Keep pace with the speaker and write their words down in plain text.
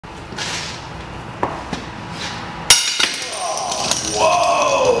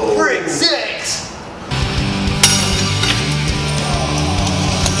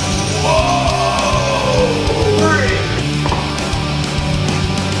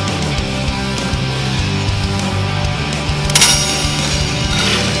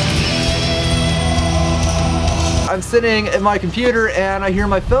I'm sitting at my computer and I hear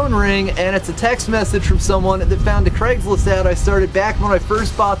my phone ring, and it's a text message from someone that found a Craigslist ad I started back when I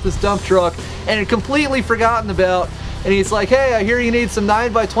first bought this dump truck and had completely forgotten about. And he's like, hey, I hear you need some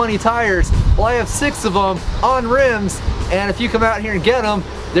 9x20 tires. Well, I have 6 of them on rims, and if you come out here and get them,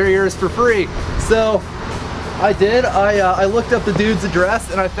 they're yours for free. So I did. I looked up the dude's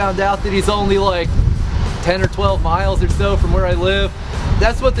address and I found out that he's only like 10 or 12 miles or so from where I live.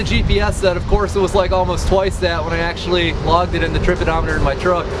 That's what the GPS said. Of course, it was like almost twice that when I actually logged it in the trip odometer in my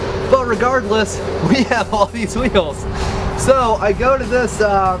truck. But regardless, we have all these wheels. So I go to this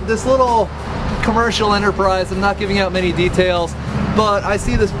this little commercial enterprise. I'm not giving out many details, but I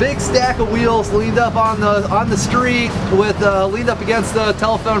see this big stack of wheels leaned up on the street with leaned up against the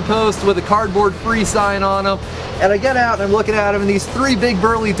telephone post with a cardboard free sign on them. And I get out and I'm looking at them, and these 3 big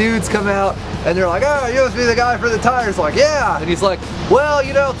burly dudes come out and they're like, oh, you must be the guy for the tires. Like, yeah. And he's like, well,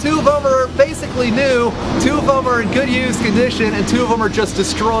 you know, 2 of them are basically new, 2 of them are in good used condition, and 2 of them are just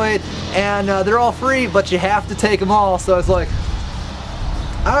destroyed, and they're all free, but you have to take them all. So I was like,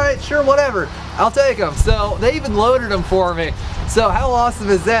 all right, sure, whatever, I'll take them. So they even loaded them for me. So how awesome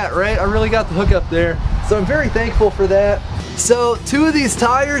is that, right? I really got the hookup there. So I'm very thankful for that. So 2 of these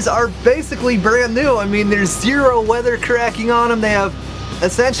tires are basically brand new. I mean, there's 0 weather cracking on them. They have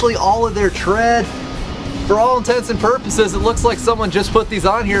essentially all of their tread. For all intents and purposes, it looks like someone just put these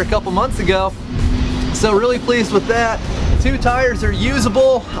on here a couple months ago. So really pleased with that. 2 tires are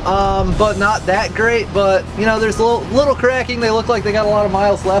usable, but not that great. But you know, there's a little cracking. They look like they got a lot of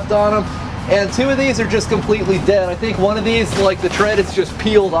miles left on them. And 2 of these are just completely dead. I think one of these, like the tread, is just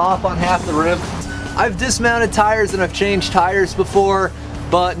peeled off on half the rim. I've dismounted tires and I've changed tires before,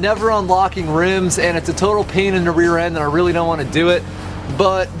 but never unlocking rims, and it's a total pain in the rear end and I really don't want to do it.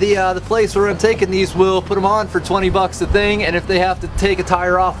 But the place where I'm taking these will put them on for 20 bucks a thing, and if they have to take a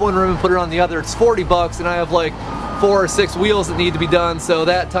tire off one rim and put it on the other, it's 40 bucks, and I have like 4 or 6 wheels that need to be done, so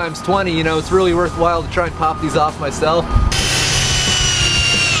that times 20, you know, it's really worthwhile to try and pop these off myself.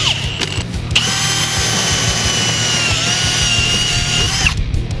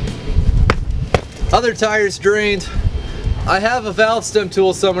 Other tires drained. I have a valve stem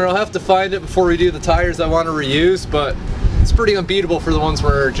tool somewhere. I'll have to find it before we do the tires I want to reuse, but it's pretty unbeatable for the ones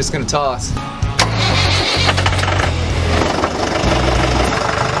we're just going to toss.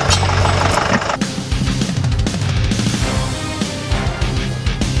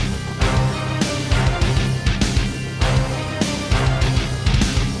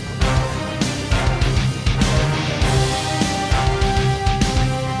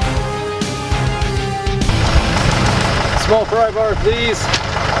 Small pry bar, please.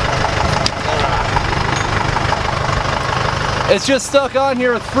 It's just stuck on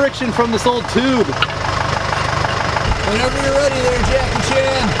here with friction from this old tube. Whenever you're ready there, Jackie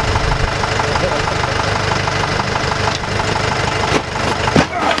Chan.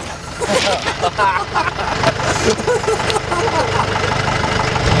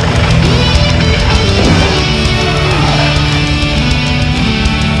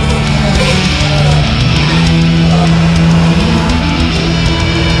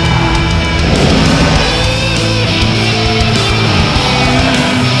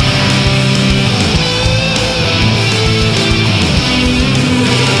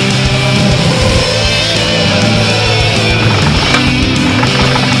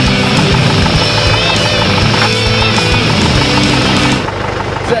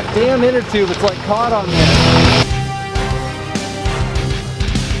 Damn inner tube, it's like caught on there.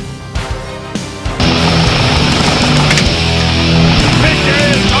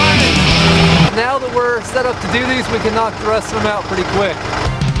 Now that we're set up to do these, we can knock the rest of them out pretty quick.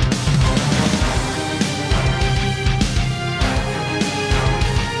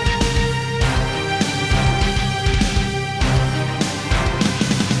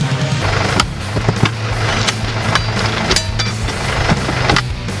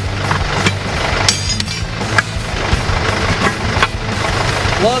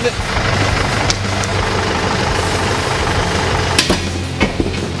 Love it.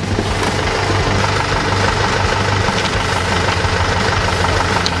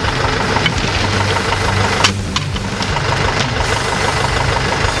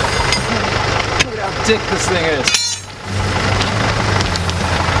 Look at how thick this thing is.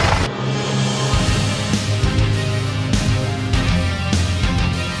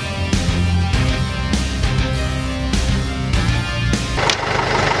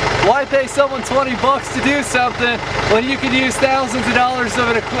 Why pay someone 20 bucks to do something when you can use thousands of dollars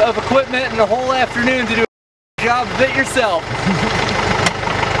of equipment and a whole afternoon to do a job of it yourself?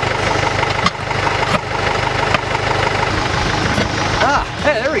 Ah,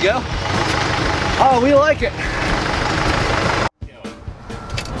 hey, there we go. Oh, we like it.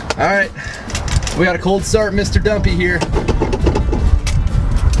 Alright, we got a cold start, Mr. Dumpy here.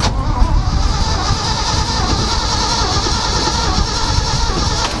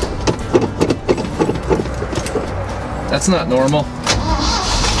 That's not normal.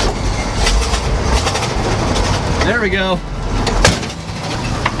 There we go.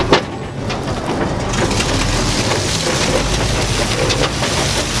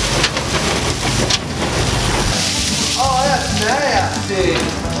 Oh, that's nasty.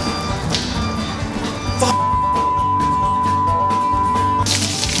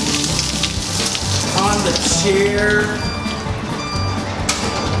 On the chair.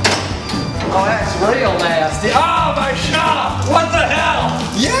 Oh, that's real nasty. Oh, my shop! What the hell?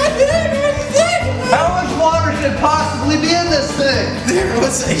 Yeah, dude, what do you think? How much water should possibly be in this thing? There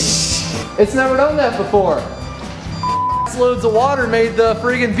was a It's never done that before. Loads of water made the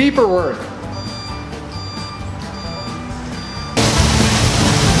friggin' beeper work.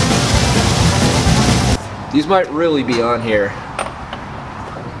 These might really be on here.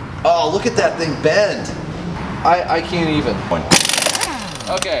 Oh, look at that thing bend. I can't even.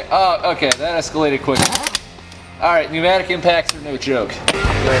 Okay, okay, that escalated quick. Alright, pneumatic impacts are no joke.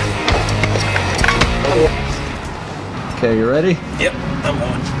 Okay, you ready? Yep, I'm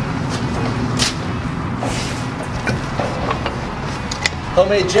on.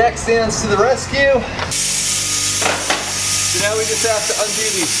 Homemade jack stands to the rescue. So now we just have to undo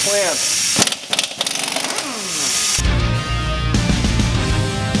these clamps.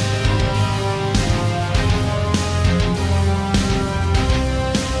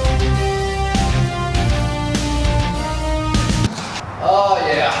 Oh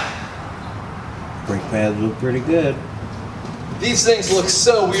yeah. Brake pads look pretty good. These things look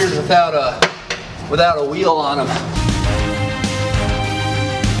so weird without a wheel on them.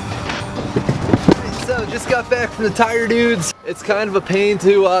 So just got back from the tire dudes. It's kind of a pain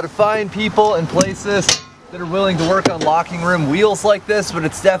to find people and places that are willing to work on locking rim wheels like this, but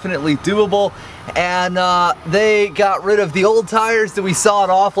it's definitely doable. And they got rid of the old tires that we sawed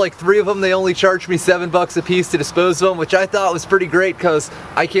off, like 3 of them. They only charged me $7 a piece to dispose of them, which I thought was pretty great because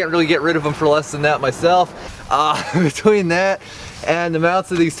I can't really get rid of them for less than that myself. Between that and the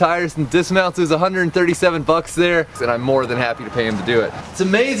mounts of these tires and dismounts, it was $137 there, and I'm more than happy to pay him to do it. It's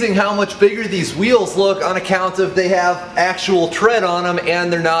amazing how much bigger these wheels look on account of they have actual tread on them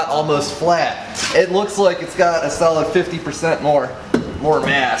and they're not almost flat. It looks like it's got a solid 50% more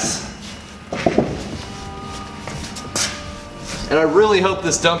mass. And I really hope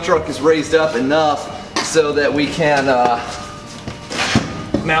this dump truck is raised up enough so that we can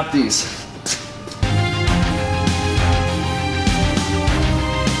mount these.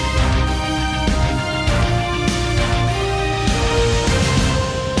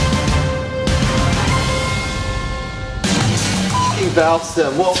 Valve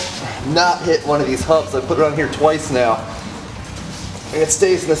stem will not hit one of these humps. I put it on here twice now and it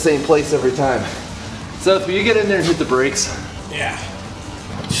stays in the same place every time. So if you get in there and hit the brakes. Yeah.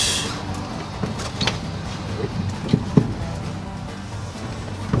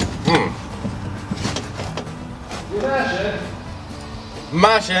 You're mashing.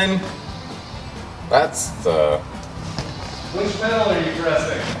 Mashing. That's the... Which pedal are you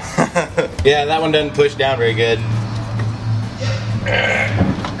pressing? Yeah, that one doesn't push down very good.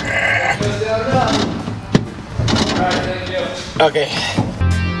 Goes down enough. Alright, thank you. Okay.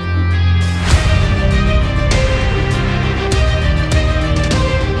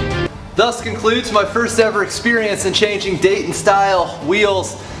 Thus concludes my first ever experience in changing Dayton style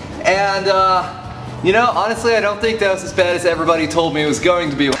wheels. And you know, honestly, I don't think that was as bad as everybody told me it was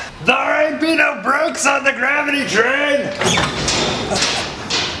going to be. There ain't be no brakes on the gravity train!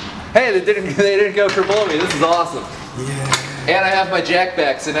 Hey, they didn't go kerboom me. This is awesome. Yeah. And I have my jack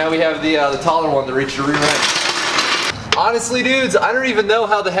back, so now we have the taller one to reach the rear end. Honestly, dudes, I don't even know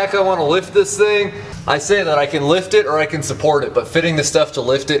how the heck I want to lift this thing. I say that I can lift it or I can support it, but fitting the stuff to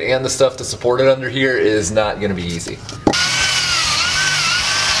lift it and the stuff to support it under here is not going to be easy.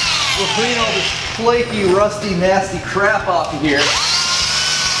 We'll clean all this flaky, rusty, nasty crap off of here.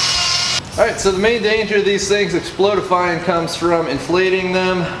 Alright, so the main danger of these things explodifying comes from inflating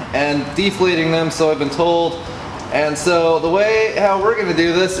them and deflating them, so I've been told. And so the way how we're going to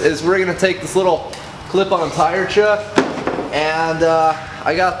do this is we're going to take this little clip-on tire chuck, and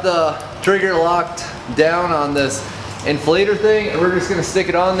I got the trigger locked down on this inflator thing, and we're just going to stick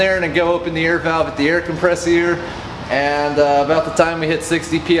it on there and then go open the air valve at the air compressor, and about the time we hit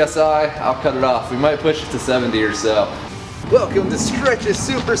 60 psi, I'll cut it off. We might push it to 70 or so. Welcome to Stretch's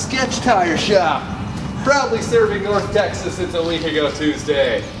Super Sketch Tire Shop, proudly serving North Texas since a week ago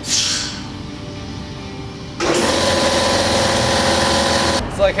Tuesday.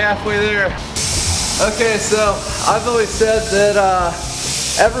 like halfway there. Okay, so I've always said that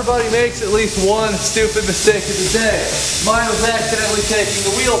everybody makes at least one stupid mistake of the day. Mine was accidentally taking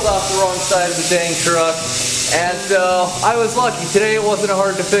the wheels off the wrong side of the dang truck. And so I was lucky. Today it wasn't a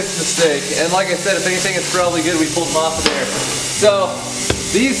hard to fix mistake. And like I said, if anything, it's probably good we pulled them off of there. So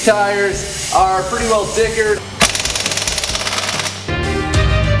these tires are pretty well dickered.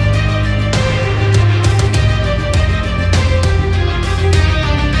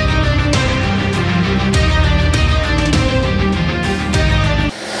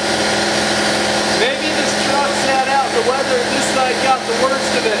 Got the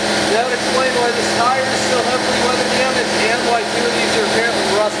worst of it. That would explain why this tire is still heavily weather damaged and why two of these are apparently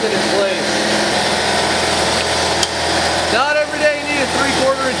rusted in place. Not every day you need a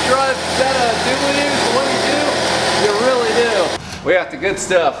 3/4 inch drive set of doobly-doos, but when you do, you really do. We got the good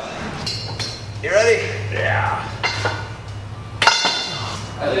stuff. You ready? Yeah.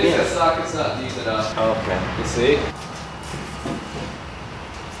 I think that socket's not deep enough. Okay. You see?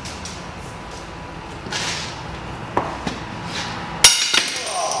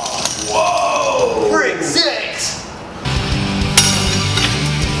 Whoa! Frick sakes!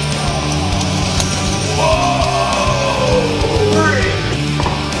 Whoa! Frick!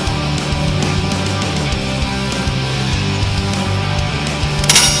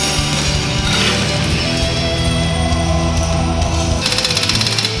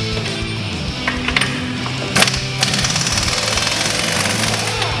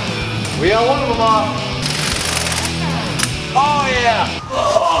 We got one of them off. Oh yeah!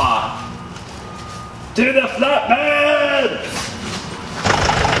 Oh. To the flatbed!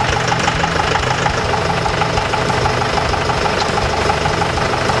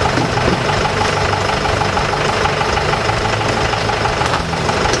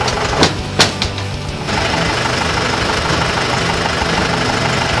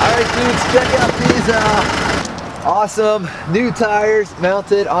 Alright dudes, check out these awesome new tires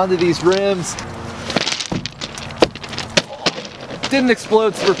mounted onto these rims. Didn't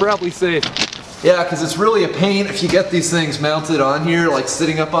explode, so we're probably safe. Yeah, because it's really a pain if you get these things mounted on here, like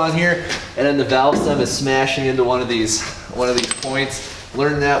sitting up on here, and then the valve stem is smashing into one of these points.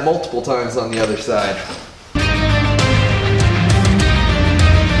 Learned that multiple times on the other side.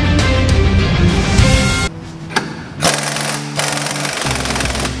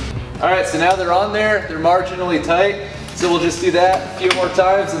 Alright, so now they're on there, they're marginally tight, so we'll just do that a few more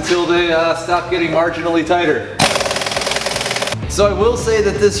times until they stop getting marginally tighter. So I will say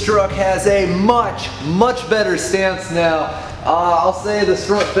that this truck has a much better stance now. I'll say this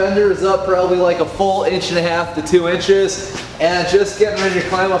front fender is up probably like a full 1.5 to 2 inches, and just getting ready to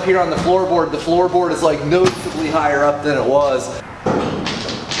climb up here on the floorboard is like noticeably higher up than it was.